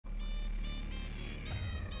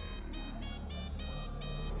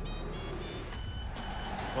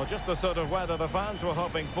Well, just the sort of weather the fans were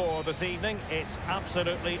hoping for this evening. It's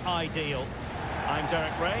absolutely ideal. I'm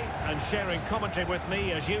Derek Ray, and sharing commentary with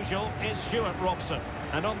me, as usual, is Stuart Robson.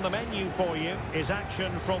 And on the menu for you is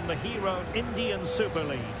action from the hero Indian Super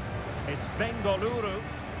League. It's Bengaluru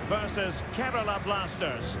versus Kerala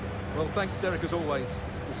Blasters. Well, thanks, Derek, as always.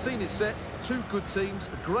 The scene is set, two good teams,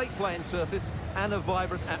 a great playing surface, and a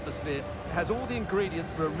vibrant atmosphere. It has all the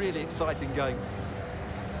ingredients for a really exciting game.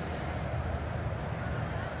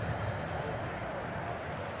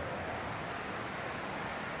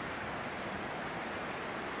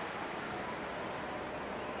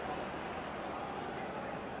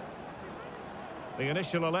 The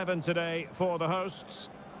initial 11 today for the hosts.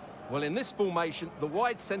 Well, in this formation, the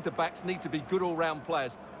wide centre-backs need to be good all-round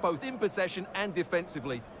players, both in possession and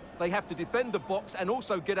defensively. They have to defend the box and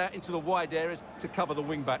also get out into the wide areas to cover the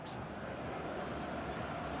wing-backs.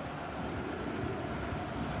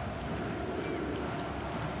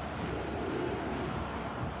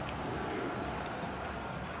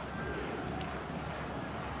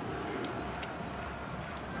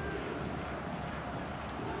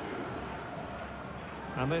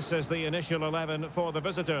 And this is the initial 11 for the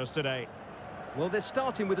visitors today. Well, they're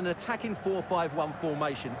starting with an attacking 4-5-1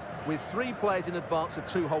 formation, with 3 players in advance of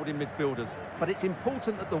 2 holding midfielders. But it's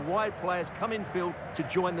important that the wide players come in field to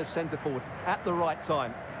join the centre-forward at the right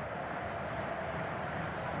time.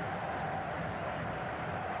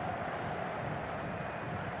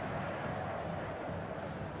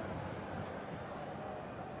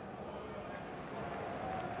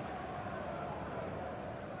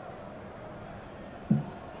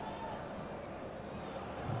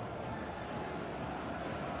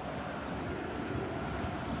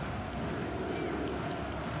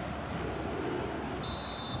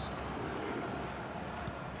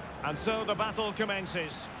 And so the battle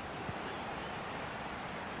commences.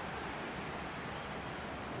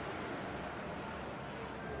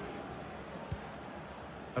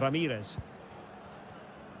 Ramirez.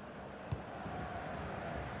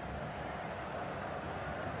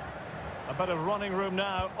 A bit of running room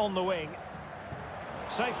now on the wing.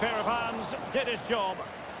 Safe pair of hands, did his job.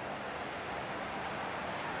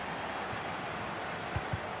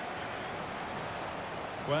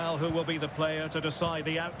 Well, who will be the player to decide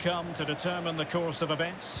the outcome, to determine the course of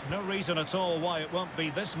events? No reason at all why it won't be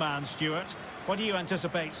this man, Stuart. What do you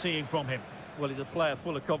anticipate seeing from him? Well, he's a player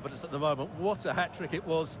full of confidence at the moment. What a hat-trick it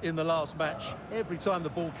was in the last match. Every time the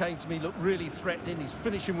ball came to me, he looked really threatening. His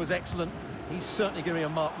finishing was excellent. He's certainly going to be a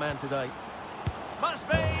marked man today. Must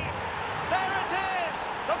be! There it is!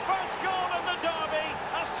 The first goal in the derby!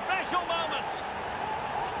 A special moment!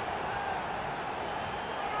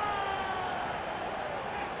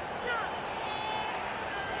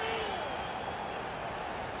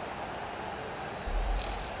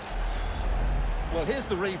 Well, here's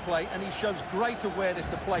the replay, and he shows great awareness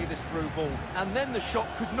to play this through ball. And then the shot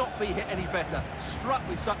could not be hit any better. Struck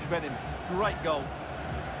with such venom. Great goal.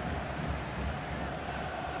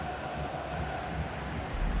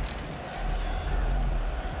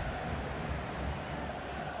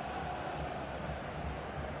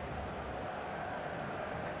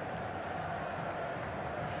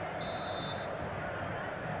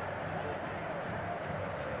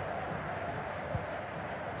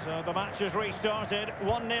 So the match has restarted,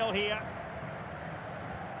 1-0 here.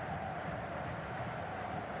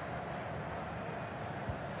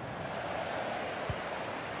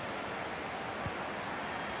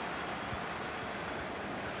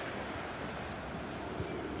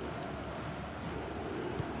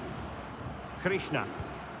 Krishna.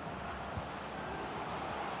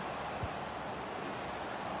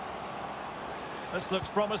 This looks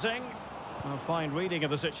promising. A fine reading of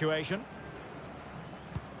the situation.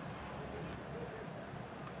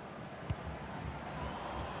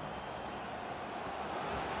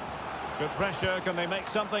 Good pressure, can they make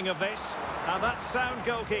something of this? And that's sound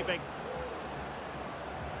goalkeeping.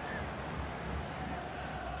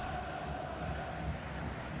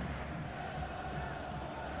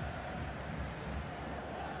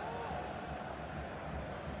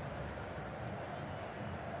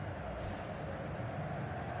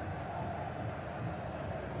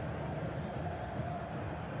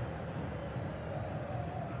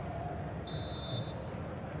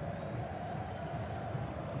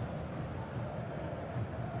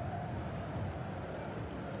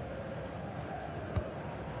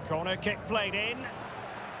 Corner kick played in.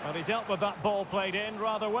 Well, he dealt with that ball played in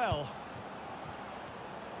rather well.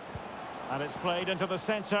 And it's played into the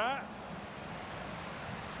centre.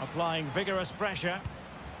 Applying vigorous pressure.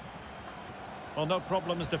 Well, no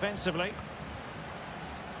problems defensively.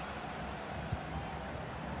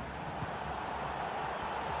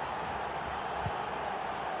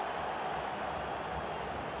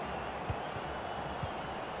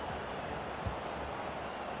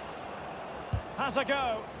 Has a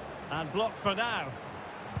go. And blocked for now.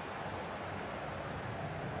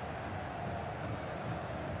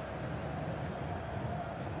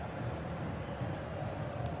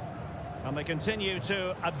 And they continue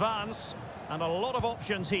to advance. And a lot of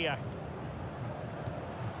options here.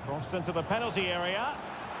 Crossed into the penalty area.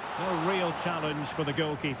 No real challenge for the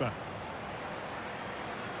goalkeeper.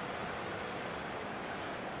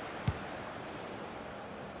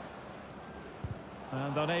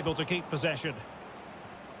 And unable to keep possession.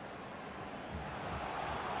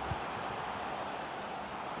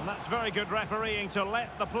 And that's very good refereeing to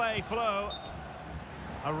let the play flow.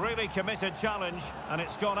 A really committed challenge, and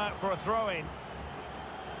it's gone out for a throw-in.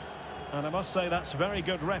 And I must say that's very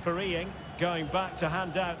good refereeing, going back to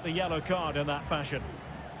hand out the yellow card in that fashion.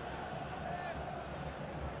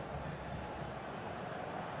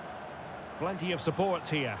 Plenty of support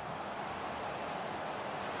here.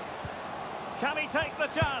 Can he take the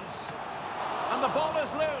chance? And the ball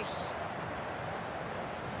is loose.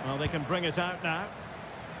 Well, they can bring it out now.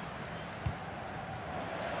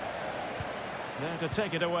 There to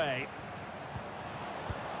take it away.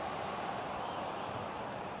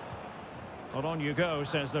 Well, on you go,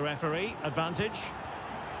 says the referee. Advantage.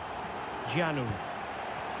 Janu.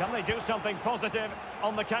 Can they do something positive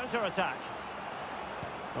on the counter-attack?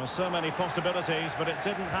 Well, so many possibilities, but it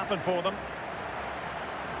didn't happen for them.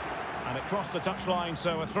 And it crossed the touchline,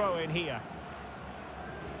 so a throw in here.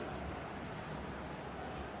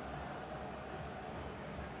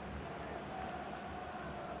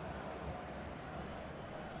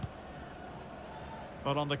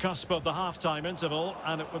 But on the cusp of the half-time interval,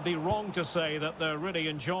 and it would be wrong to say that they're really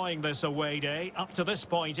enjoying this away day, up to this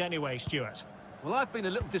point anyway, Stuart. Well, I've been a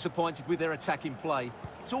little disappointed with their attacking play.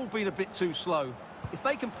 It's all been a bit too slow. If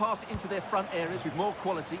they can pass it into their front areas with more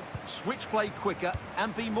quality, switch play quicker,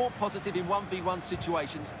 and be more positive in 1v1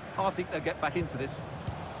 situations, I think they'll get back into this.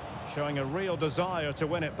 Showing a real desire to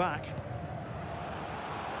win it back.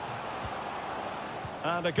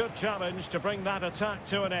 And a good challenge to bring that attack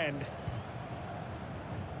to an end.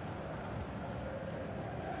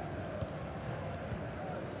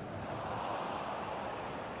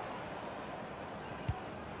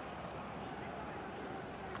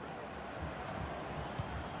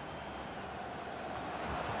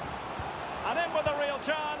 And in with a real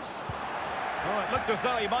chance. Oh, it looked as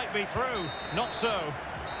though he might be through. Not so.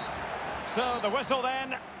 So the whistle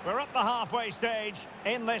then. We're at the halfway stage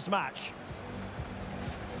in this match.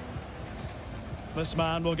 This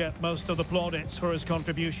man will get most of the plaudits for his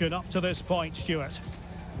contribution up to this point, Stuart.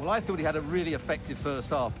 Well, I thought he had a really effective first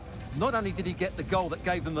half. Not only did he get the goal that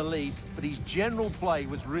gave them the lead, but his general play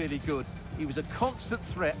was really good. He was a constant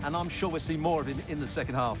threat, and I'm sure we'll see more of him in the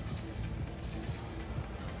second half.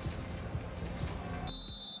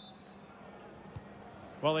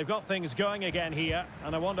 Well, they've got things going again here,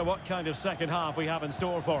 and I wonder what kind of second half we have in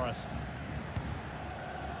store for us.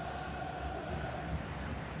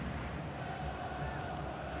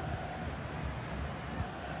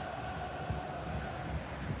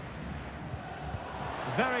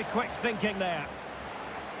 Very quick thinking there.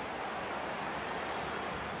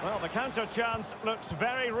 Well, the counter chance looks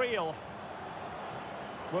very real.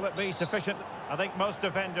 Will it be sufficient? I think most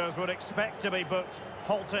defenders would expect to be booked,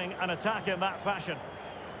 halting an attack in that fashion.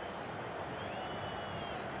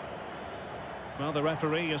 Well, the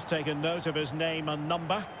referee has taken note of his name and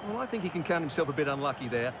number. Well, I think he can count himself a bit unlucky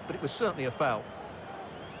there, but it was certainly a foul.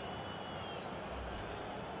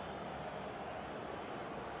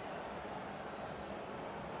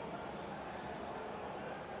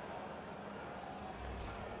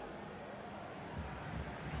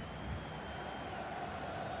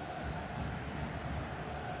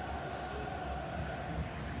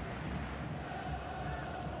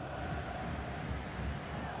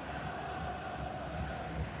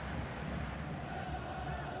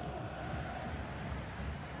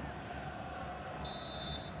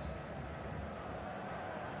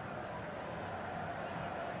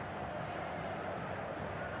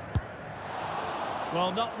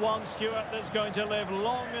 Well, not one, Stuart, that's going to live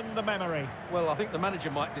long in the memory. Well, I think the manager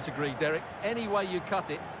might disagree, Derek. Any way you cut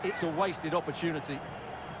it, it's a wasted opportunity.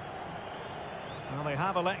 Well, they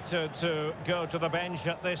have elected to go to the bench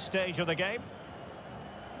at this stage of the game.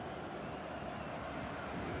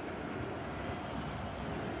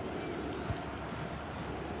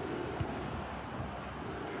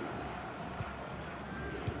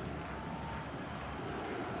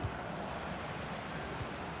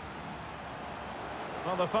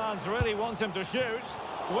 Well, the fans really want him to shoot.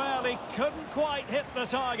 Well, he couldn't quite hit the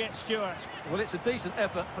target, Stuart. Well, it's a decent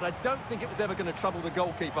effort, but I don't think it was ever going to trouble the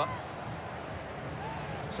goalkeeper.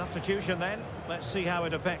 Substitution then. Let's see how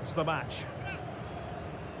it affects the match.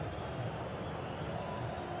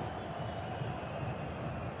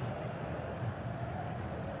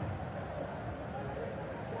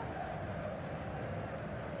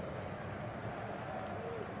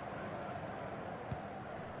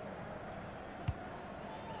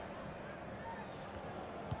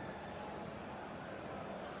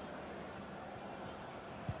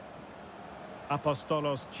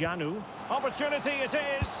 Apostolos Janu. Opportunity it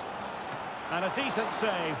is. And a decent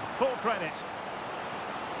save. Full credit.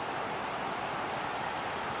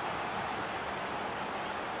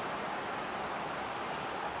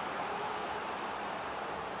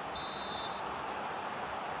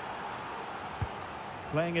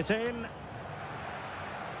 Playing it in.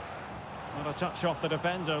 Not a touch off the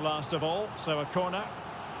defender last of all, so a corner.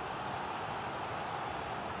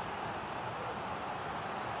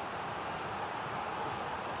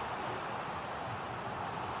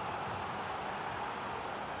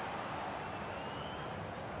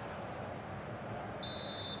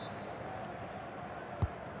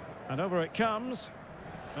 And over it comes.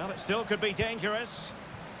 Well, it still could be dangerous.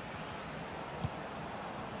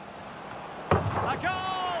 A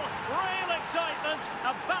goal! Real excitement!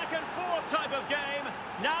 A back-and-forth type of game.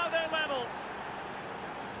 Now they're level.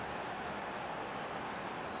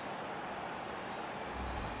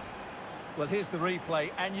 Well, here's the replay,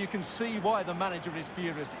 and you can see why the manager is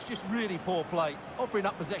furious. It's just really poor play, offering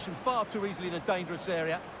up possession far too easily in a dangerous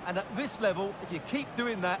area. And at this level, if you keep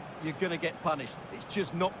doing that, you're going to get punished. It's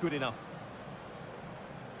just not good enough.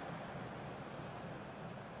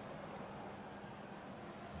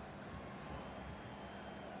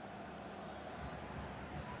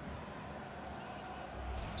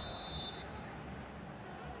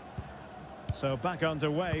 So back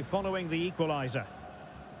underway following the equaliser.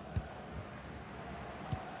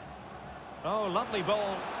 Oh, lovely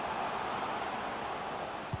ball.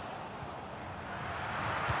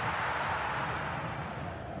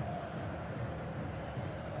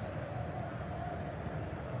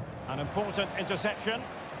 An important interception.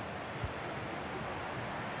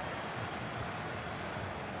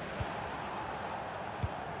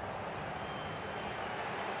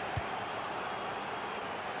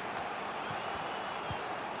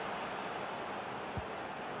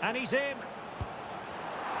 And he's in.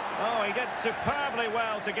 Oh, he did superbly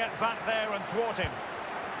well to get back there and thwart him.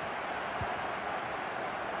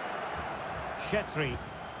 Chetri.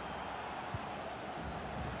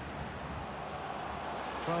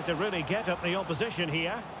 Trying to really get at the opposition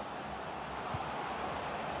here.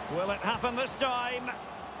 Will it happen this time?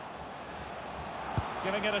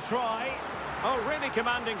 Giving it a try. Oh, really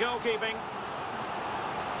commanding goalkeeping.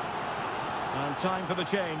 And time for the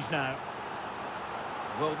change now.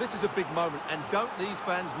 Well, this is a big moment, and don't these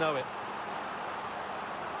fans know it?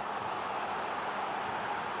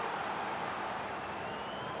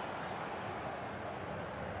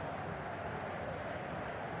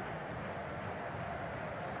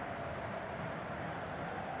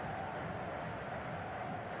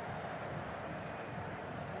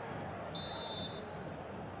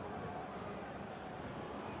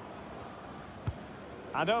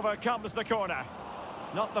 And over comes the corner.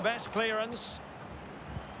 Not the best clearance.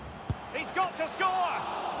 He's got to score!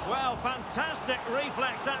 Well, fantastic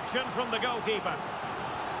reflex action from the goalkeeper.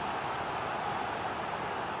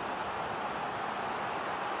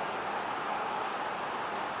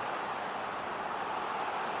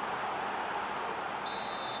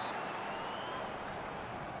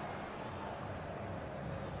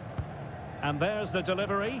 And there's the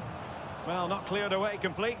delivery. Well, not cleared away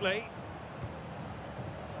completely.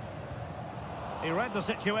 He read the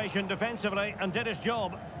situation defensively and did his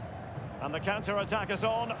job. And the counter-attack is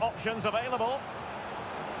on, options available.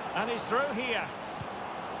 And he's through here.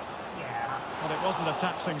 Yeah. Well, it wasn't a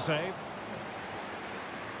taxing save.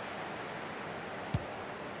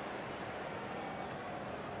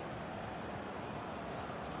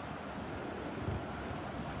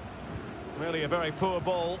 Really a very poor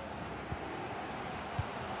ball.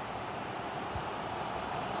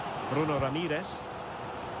 Bruno Ramirez.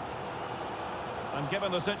 And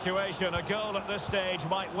given the situation, a goal at this stage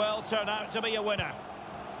might well turn out to be a winner.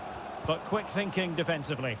 But quick thinking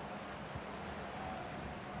defensively.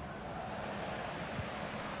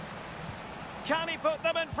 Can he put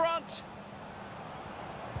them in front?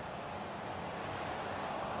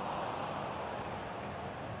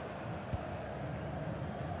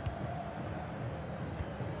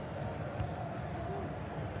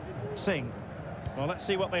 Singh. Well, let's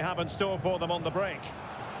see what they have in store for them on the break.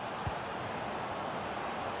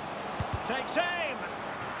 Takes aim.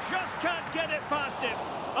 Just can't get it past him.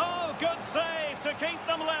 Oh, good save to keep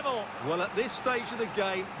them level. Well, at this stage of the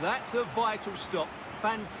game, that's a vital stop.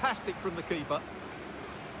 Fantastic from the keeper.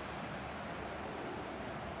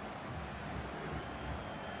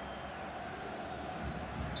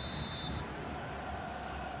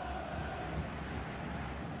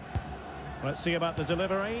 Let's see about the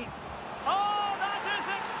delivery. Oh, that is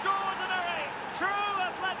extraordinary! True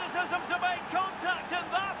athleticism to make contact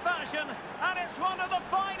in that fashion, and it's one of the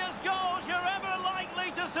finest goals you're ever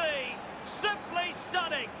to see. Simply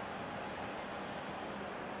stunning.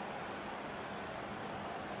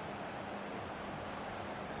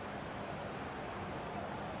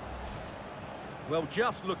 Well,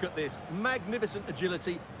 just look at this. Magnificent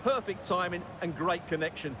agility, perfect timing and great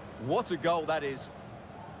connection. What a goal that is.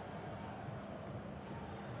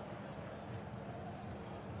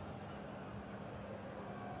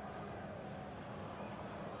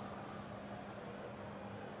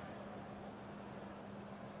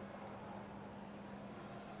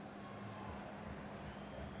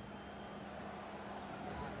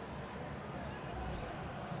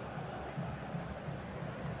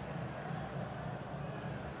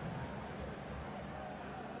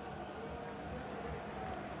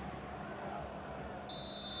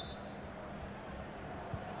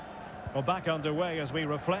 Well, back underway as we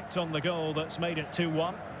reflect on the goal that's made it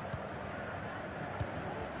 2-1.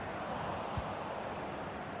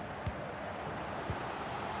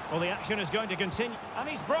 Well, the action is going to continue. And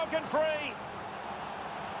he's broken free.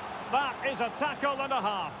 That is a tackle and a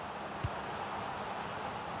half.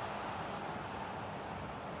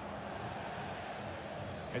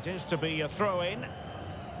 It is to be a throw-in.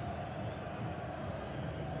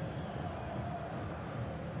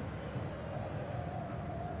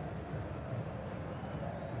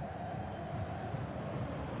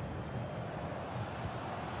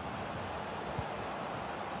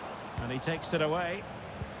 And he takes it away.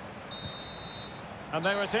 And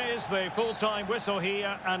there it is, the full-time whistle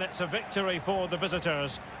here, and it's a victory for the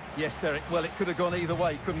visitors. Yes, Derek, well, it could have gone either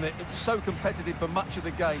way, couldn't it? It was so competitive for much of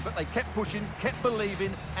the game, but they kept pushing, kept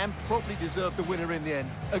believing, and probably deserved the winner in the end.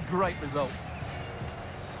 A great result.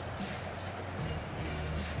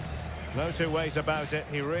 No two ways about it,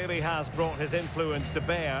 he really has brought his influence to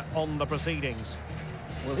bear on the proceedings.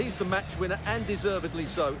 Well, he's the match winner, and deservedly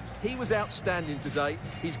so. He was outstanding today.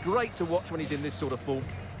 He's great to watch when he's in this sort of form.